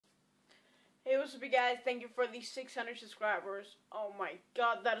Hey, what's up, you guys? Thank you for the 600 subscribers. Oh my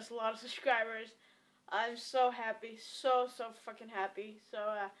god, that is a lot of subscribers. I'm so happy. So fucking happy. So,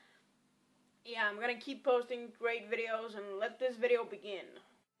 yeah, I'm gonna keep posting great videos and let this video begin.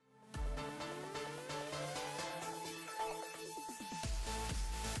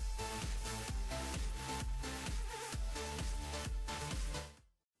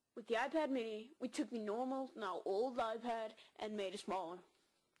 With the iPad mini, we took the normal, now old iPad and made a small one.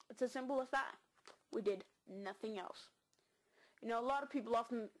 It's as simple as that. We did nothing else. You know, a lot of people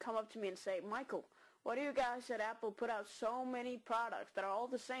often come up to me and say, Michael, why do you guys at Apple put out so many products that are all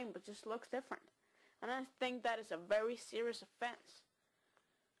the same but just looks different? And I think that is a very serious offense.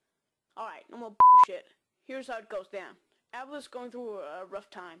 Alright, no more bullshit. Here's how it goes down. Apple is going through a rough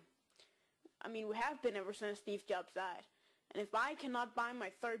time. I mean, we have been ever since Steve Jobs died. And if I cannot buy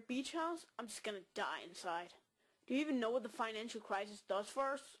my third beach house, I'm just gonna die inside. Do you even know what the financial crisis does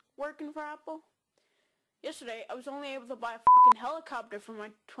for us working for Apple? Yesterday, I was only able to buy a fucking helicopter for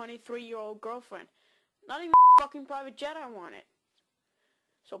my 23-year-old girlfriend. Not even a fucking private jet I wanted.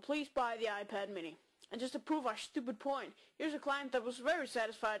 So please buy the iPad mini. And just to prove our stupid point, here's a client that was very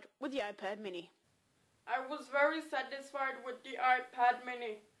satisfied with the iPad mini. I was very satisfied with the iPad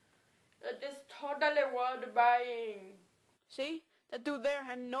mini. It is totally worth buying. See? That dude there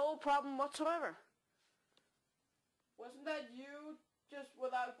had no problem whatsoever. Wasn't that you, just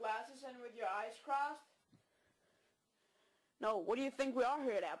without glasses and with your eyes crossed? No, what do you think we are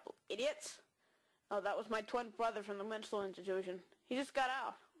here at Apple? Idiots? Oh, that was my twin brother from the mental institution. He just got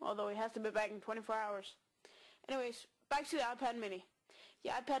out, although he has to be back in 24 hours. Anyways, back to the iPad mini.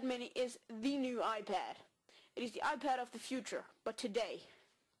 The iPad mini is the new iPad. It is the iPad of the future, but today.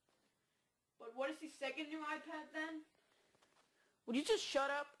 But what is the second new iPad then? Would you just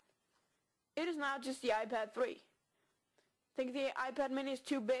shut up? It is now just the iPad 3. Think the iPad mini is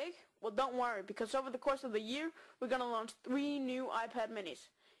too big? Well, don't worry, because over the course of the year, we're going to launch 3 new iPad minis,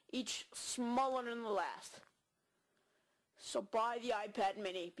 each smaller than the last. So buy the iPad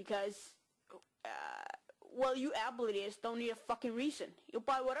mini, because, well, you Apple idiots don't need a fucking reason. You'll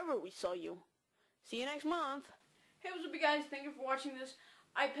buy whatever we sell you. See you next month. Hey, what's up, you guys? Thank you for watching this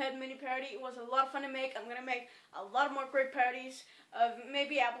iPad mini parody. It was a lot of fun to make. I'm going to make a lot of more great parodies of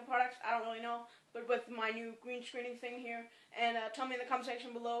maybe Apple products, I don't really know, but with my new green screening thing here. And tell me in the comment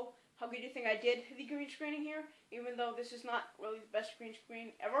section below how good you think I did the green screening here, even though this is not really the best green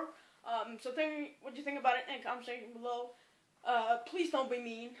screen ever. So tell me what you think about it in the comment section below. Please don't be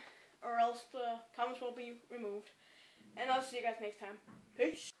mean, or else the comments will be removed. And I'll see you guys next time.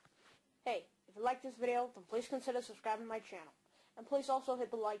 Peace. Hey, if you like this video, then please consider subscribing to my channel. And please also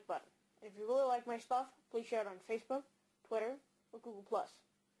hit the like button. And if you really like my stuff, please share it on Facebook, Twitter, or Google+.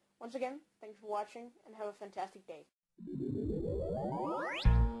 Once again, thanks for watching, and have a fantastic day.